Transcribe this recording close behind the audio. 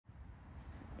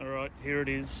Alright, here it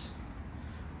is.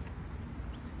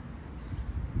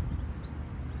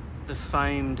 The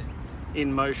famed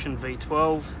Inmotion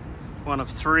V12, one of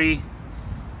 3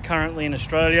 currently in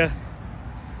Australia.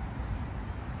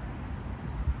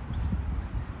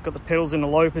 Got the pedals in a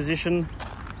low position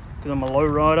because I'm a low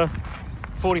rider.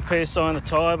 40 psi on the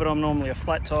tyre, but I'm normally a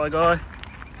flat tyre guy.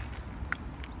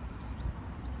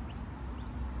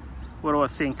 What do I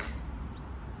think?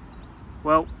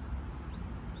 Well,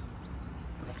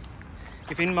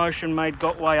 if Inmotion made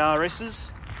Gotway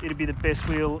RS's, it'd be the best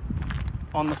wheel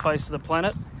on the face of the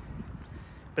planet,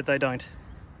 but they don't.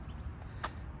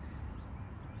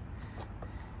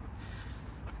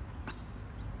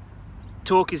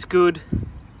 Torque is good,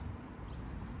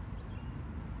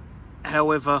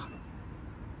 however,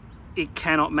 it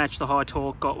cannot match the high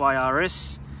torque Gotway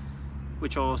RS,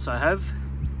 which I also have.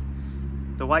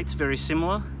 The weight's very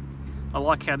similar. I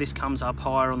like how this comes up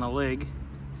higher on the leg,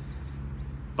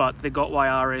 but the Gotway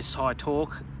RS high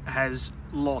torque has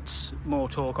lots more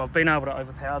torque. I've been able to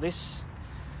overpower this,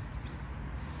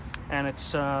 and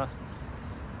it's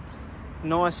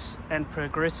nice and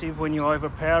progressive when you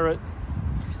overpower it,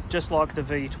 just like the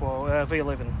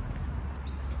V11.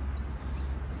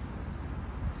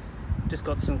 Just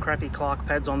got some crappy Clark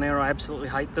pads on there. I absolutely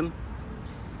hate them,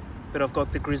 but I've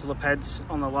got the Grizzler pads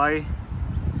on the way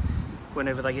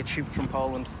whenever they get shipped from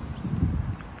Poland.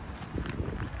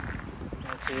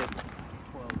 That's it.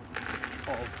 Well,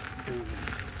 of doom.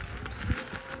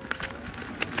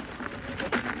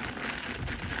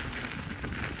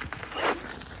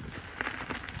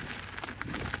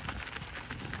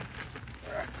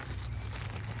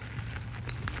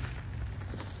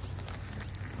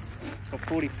 Got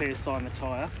 40 psi on the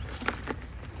tyre.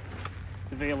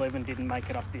 The V11 didn't make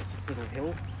it up this little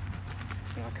hill,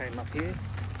 and I came up here.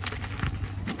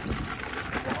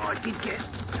 Oh, I did get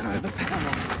an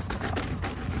overpower.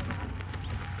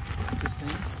 This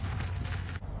thing.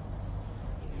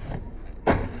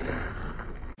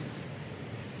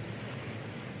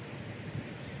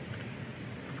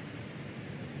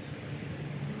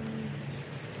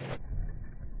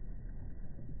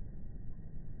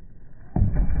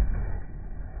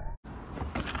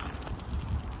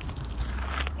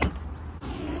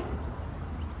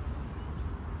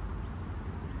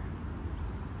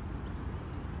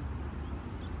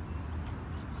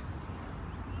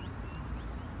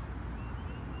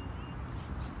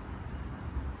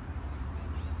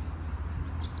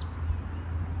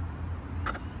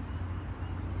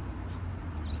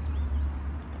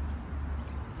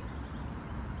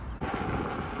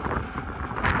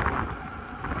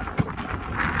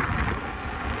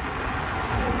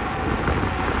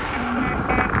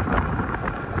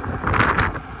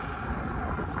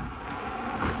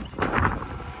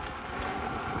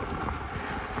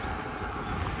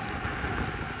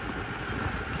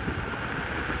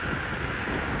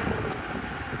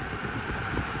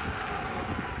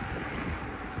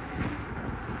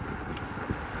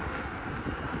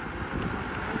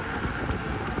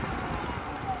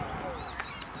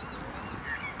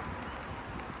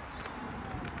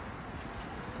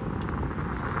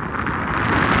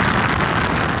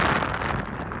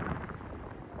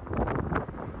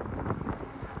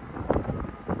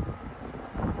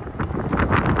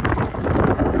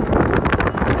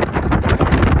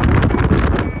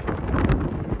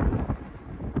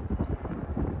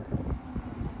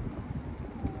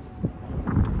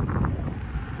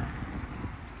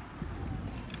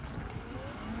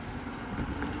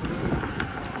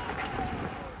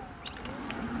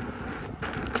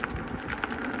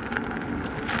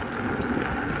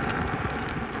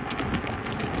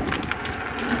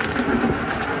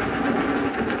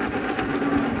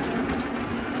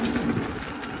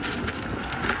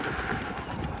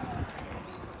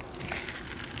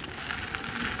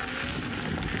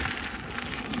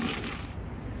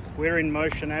 We're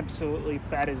Inmotion absolutely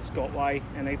batters Gotway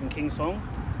and even Kingsong,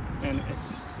 and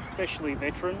especially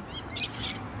Veteran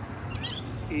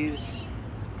is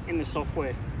in the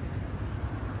software.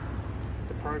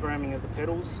 The programming of the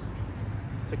pedals,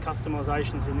 the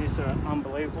customizations in this are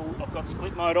unbelievable. I've got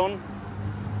split mode on,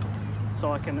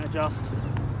 so I can adjust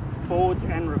forwards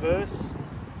and reverse,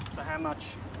 so how much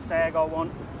sag I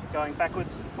want going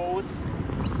backwards and forwards.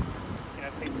 You know,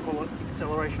 people call it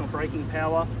acceleration or braking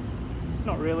power. It's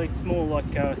not really, it's more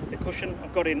like the cushion.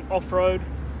 I've got in off-road.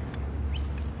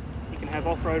 You can have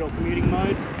off-road or commuting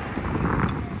mode.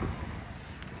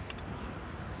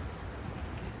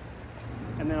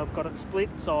 And then I've got it split,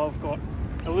 so I've got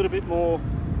a little bit more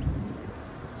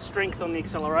strength on the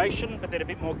acceleration, but then a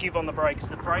bit more give on the brakes.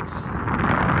 The brakes,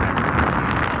 as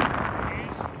you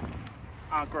use,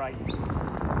 aren't great.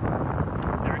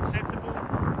 They're acceptable,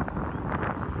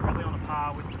 probably on a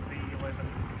par with the V11.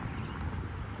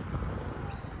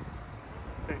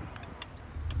 But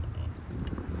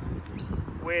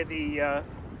where the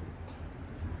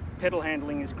pedal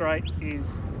handling is great is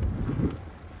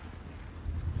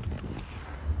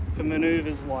for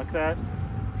manoeuvres like that.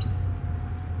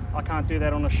 I can't do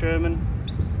that on a Sherman.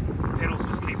 The pedals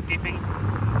just keep dipping.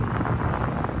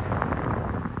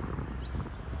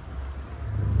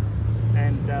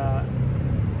 And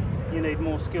you need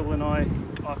more skill than I've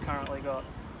currently got.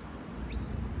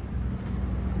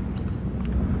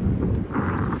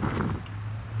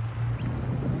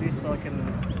 This I can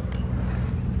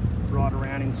ride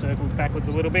around in circles backwards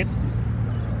a little bit,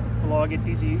 although I get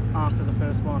dizzy after the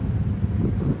first one.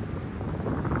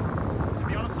 To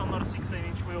be honest, I'm not a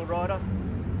 16-inch wheel rider.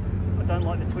 I don't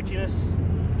like the twitchiness.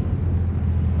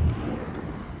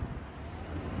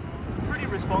 Pretty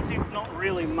responsive, not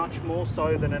really much more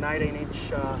so than an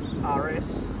 18-inch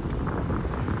RS.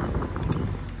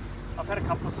 I've had a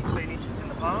couple of 16 inches in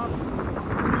the past,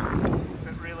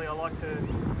 but really I like to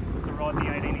ride the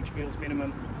 18-inch wheels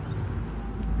minimum.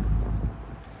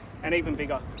 And even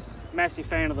bigger. Massive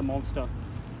fan of the Monster.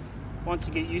 Once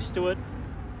you get used to it,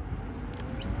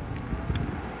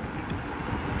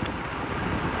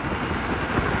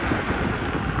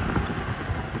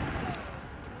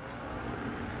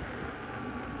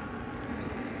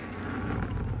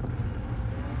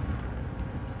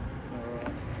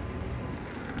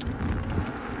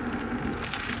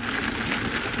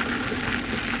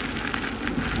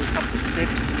 a couple of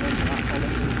steps and then I'll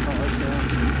let the tyres down.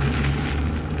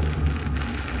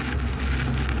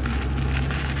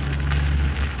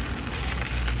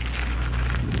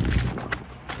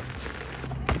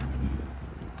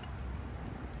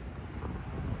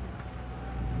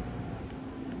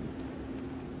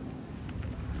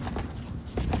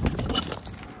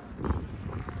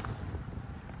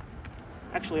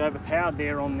 Actually overpowered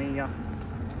there on the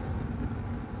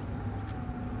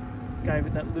gave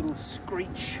it that little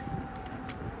screech.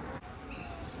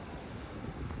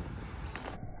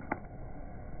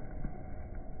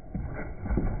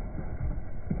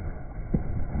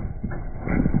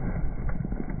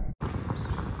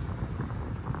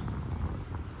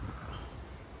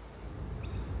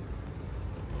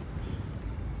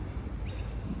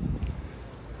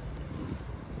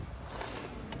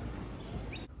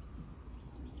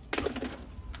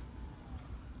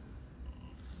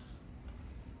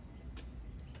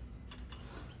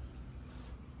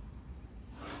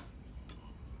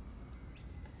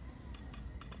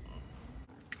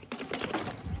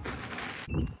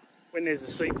 When there's a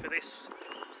seat for this,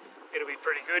 it'll be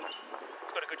pretty good.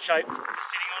 It's got a good shape for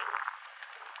sitting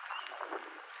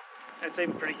on. It's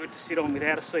even pretty good to sit on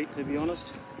without a seat, to be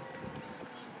honest.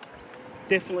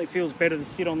 Definitely feels better to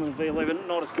sit on than the V11,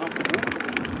 not as comfortable.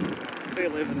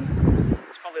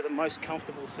 V11 is probably the most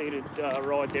comfortable seated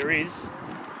ride there is,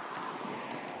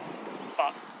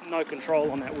 but no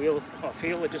control on that wheel. I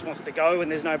feel it just wants to go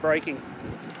and there's no braking.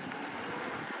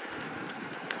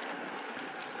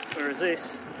 Whereas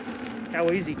this,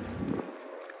 how easy.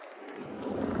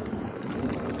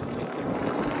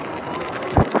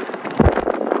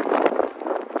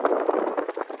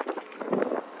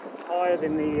 Higher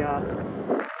than the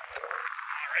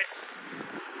RS.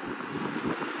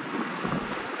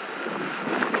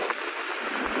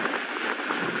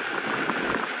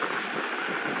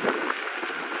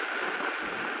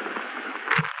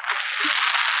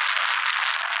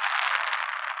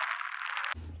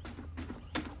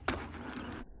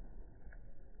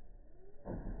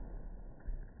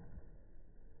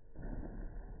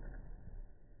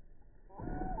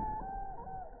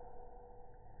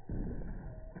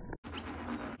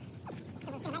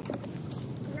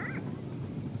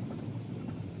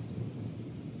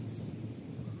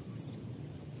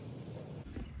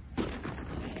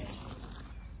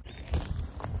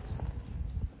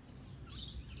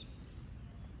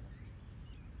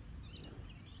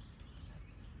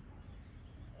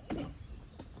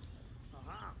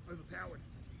 Overpowered.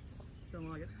 Don't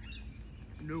like it.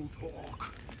 No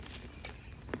talk.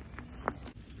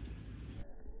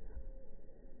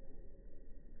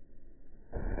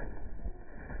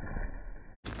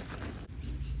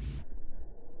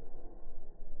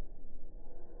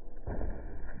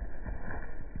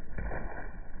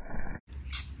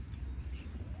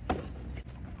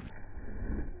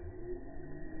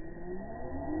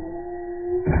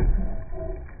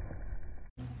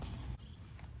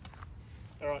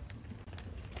 Alright,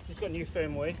 it's got new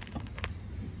firmware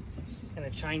and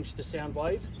they've changed the sound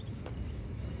wave.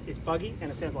 It's buggy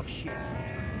and it sounds like shit.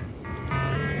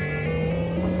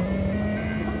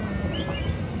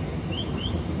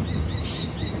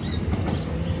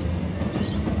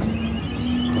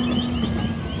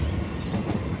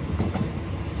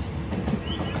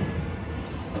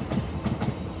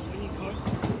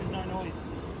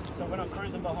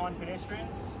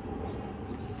 pedestrians.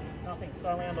 Nothing, it's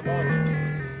only under mine.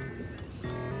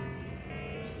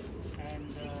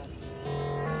 And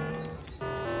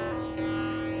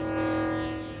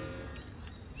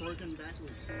broken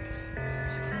backwards.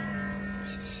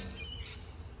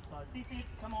 So beep beep,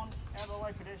 come on, out of the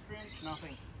way pedestrians,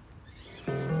 nothing.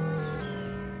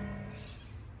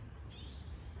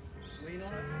 Lean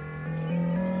on it.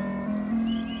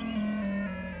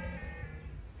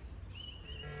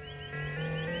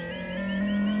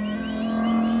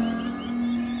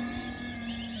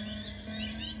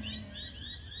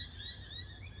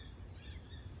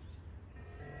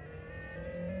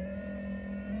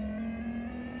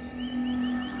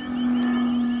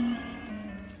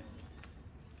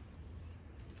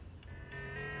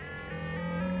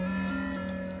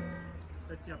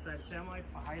 That's the updated sound wave.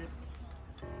 I hate it.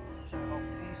 Turn off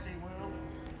the DC wheel.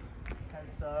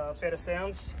 Has better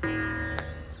sounds. And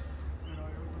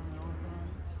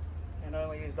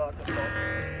only use darker spot.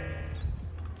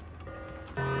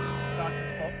 Darker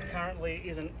spot currently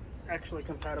isn't actually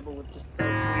compatible with just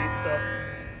weird stuff.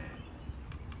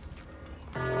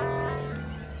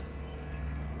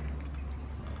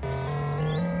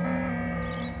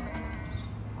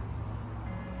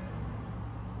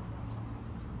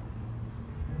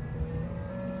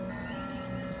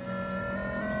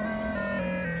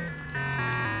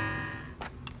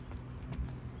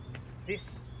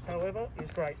 This, however,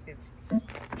 is great. It's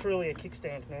truly a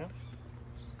kickstand now.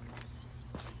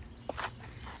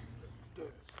 Stairs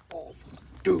of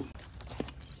doom.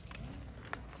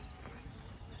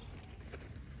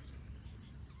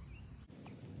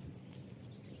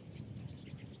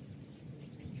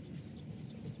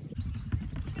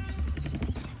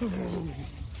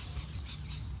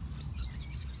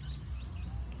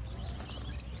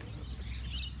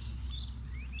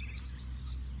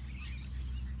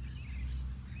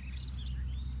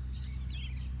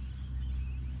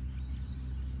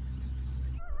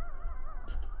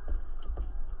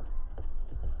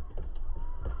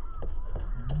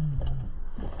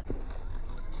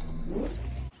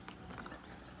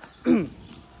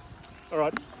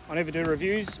 Alright, I never do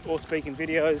reviews or speak in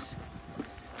videos.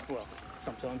 Well,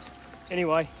 sometimes.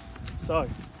 Anyway, so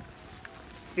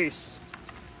this.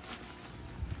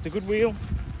 It's a good wheel.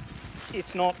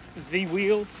 It's not the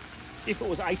wheel. If it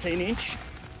was 18-inch,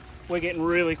 we're getting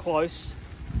really close.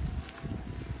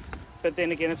 But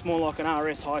then again, it's more like an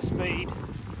RS high speed.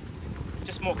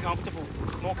 Just more comfortable.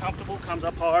 More comfortable, comes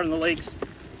up higher in the legs.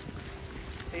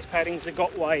 These paddings, the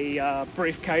Gotway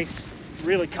briefcase,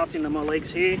 really cuts into my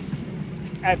legs here.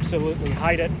 Absolutely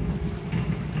hate it.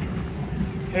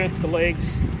 Hurts the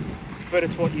legs, but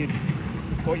it's what you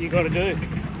got to do.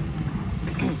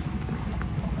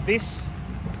 This,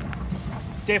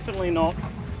 definitely not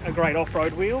a great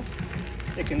off-road wheel.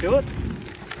 It can do it.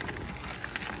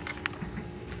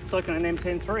 It's like an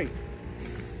M103.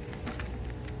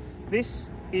 This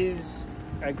is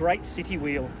a great city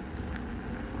wheel.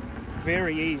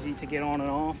 Very easy to get on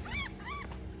and off.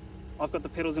 I've got the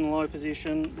pedals in a low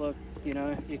position. Look, you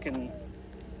know, you can,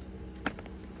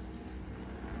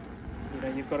 you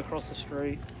know, you've got to cross the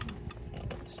street,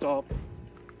 stop,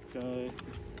 go.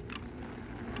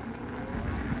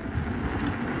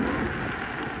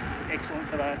 Excellent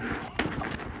for that.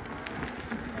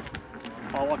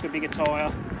 I like a bigger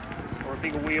tyre or a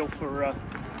bigger wheel for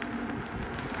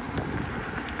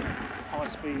high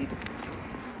speed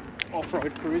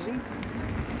off-road cruising.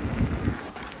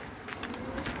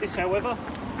 This, however,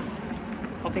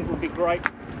 I think would be great,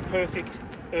 perfect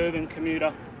urban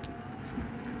commuter.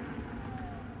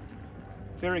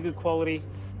 Very good quality,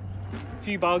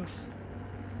 few bugs.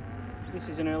 This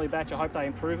is an early batch, I hope they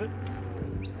improve it.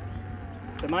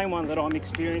 The main one that I'm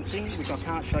experiencing, which I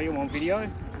can't show you on video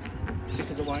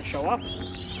because it won't show up,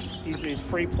 is this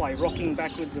free play, rocking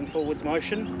backwards and forwards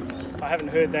motion. I haven't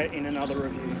heard that in another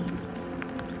review.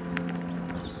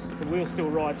 The wheel still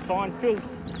rides fine, feels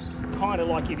kind of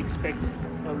like you'd expect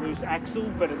a loose axle,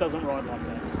 but it doesn't ride like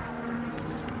that.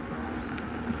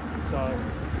 So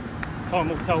time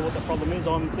will tell what the problem is.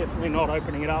 I'm definitely not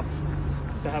opening it up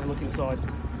to have a look inside.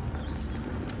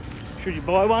 Should you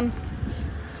buy one?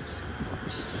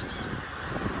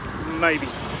 Maybe.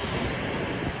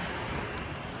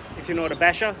 If you're not a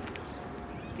basher,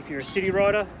 if you're a city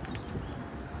rider,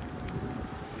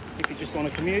 if you just want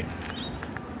to commute,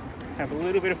 have a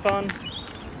little bit of fun,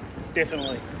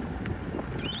 definitely.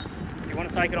 If you want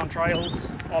to take it on trails,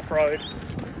 off-road,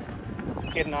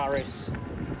 get an RS.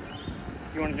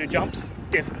 If you want to do jumps,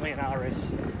 definitely an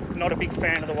RS. Not a big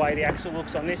fan of the way the axle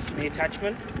looks on this, the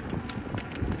attachment.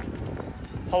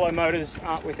 Hollow motors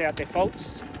aren't without their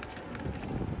faults.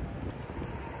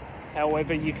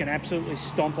 However, you can absolutely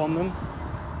stomp on them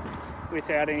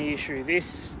without any issue.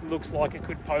 This looks like it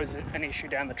could pose an issue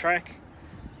down the track,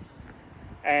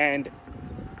 and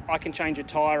I can change a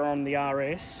tyre on the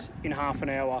RS in half an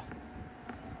hour.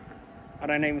 I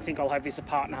don't even think I'll have this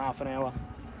apart in half an hour.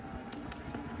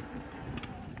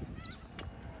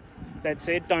 That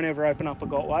said, don't ever open up a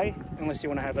Gotway unless you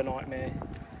want to have a nightmare.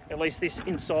 At least this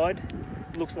inside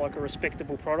looks like a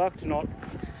respectable product, not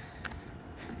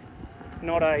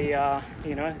a,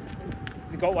 you know,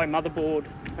 the Gotway motherboard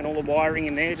and all the wiring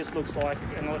in there just looks like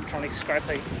an electronic scrap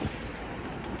heap.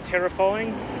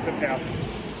 Terrifying, but powerful.